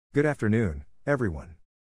Good afternoon, everyone.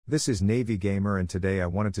 This is Navy Gamer and today I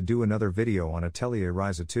wanted to do another video on Atelier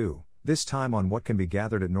Ryza 2, this time on what can be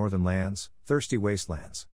gathered at Northern Lands, Thirsty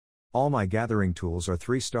Wastelands. All my gathering tools are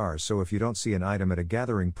 3 stars, so if you don't see an item at a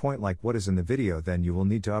gathering point like what is in the video, then you will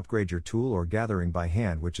need to upgrade your tool or gathering by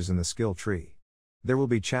hand, which is in the skill tree. There will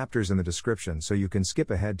be chapters in the description so you can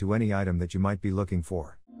skip ahead to any item that you might be looking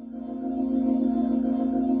for.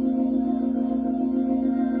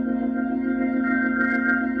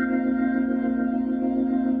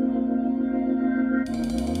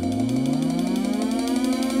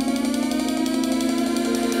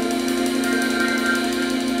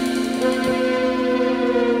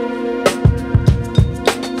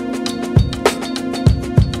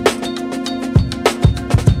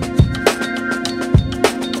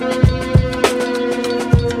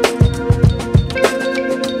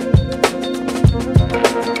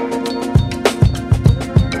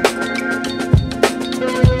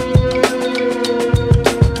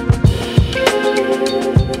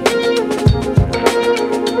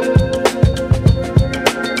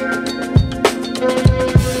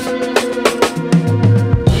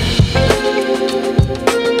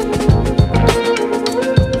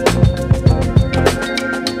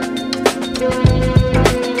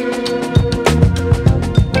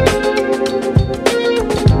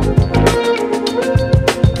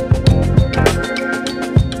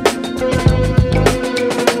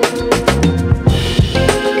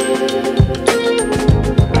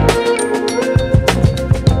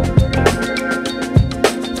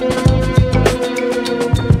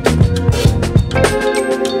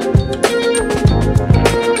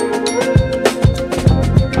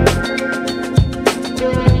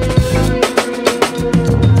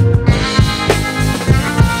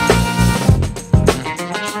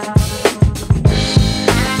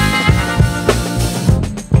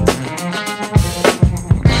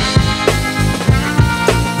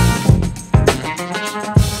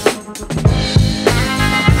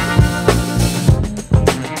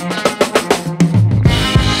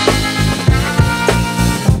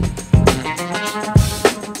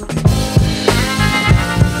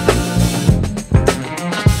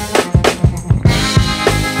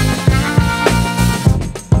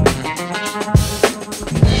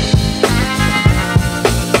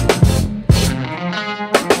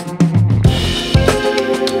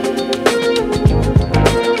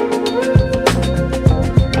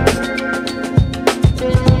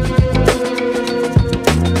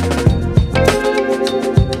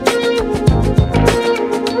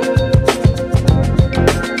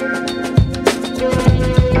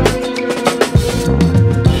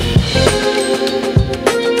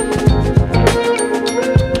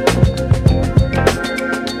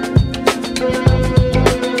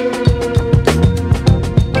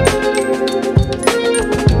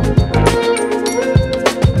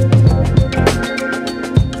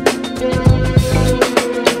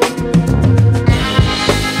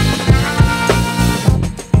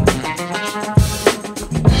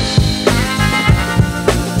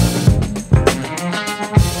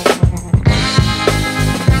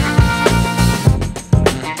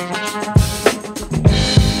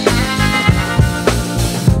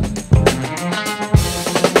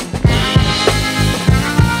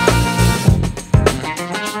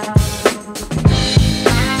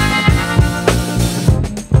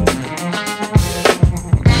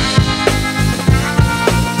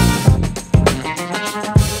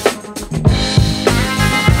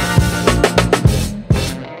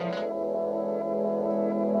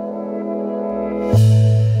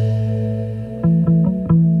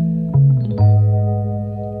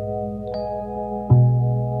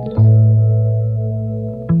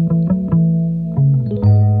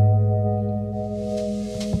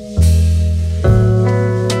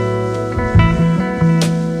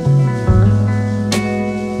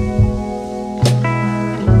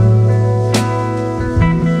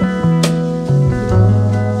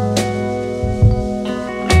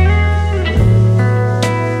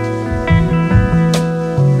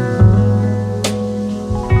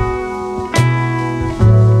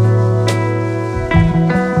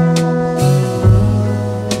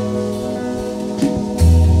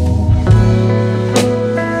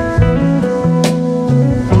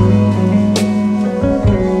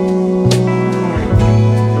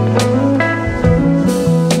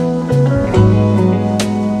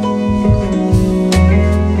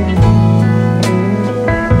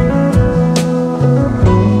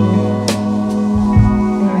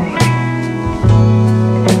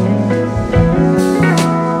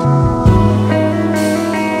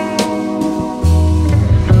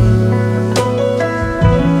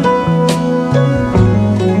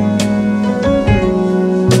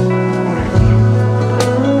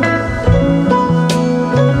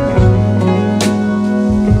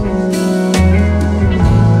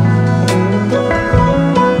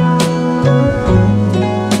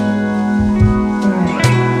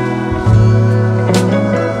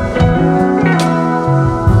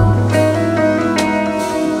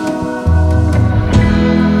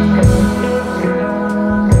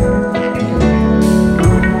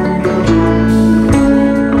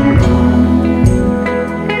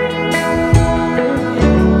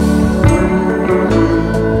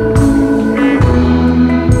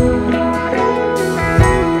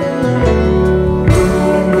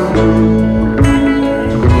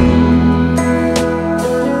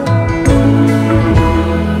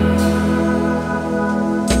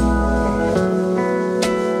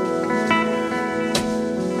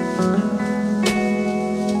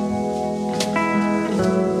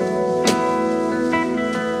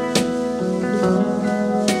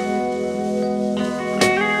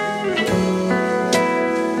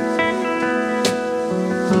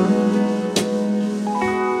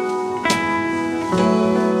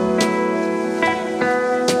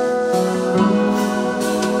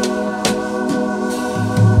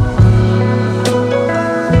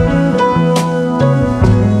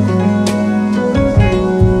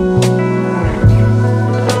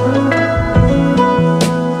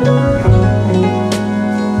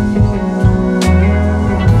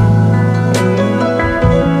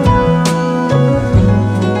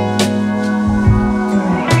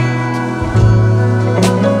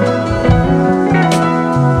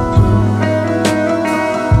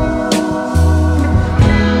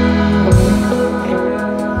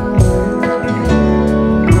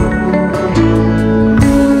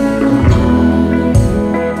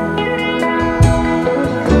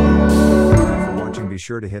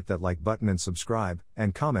 sure to hit that like button and subscribe,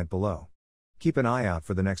 and comment below. Keep an eye out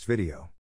for the next video.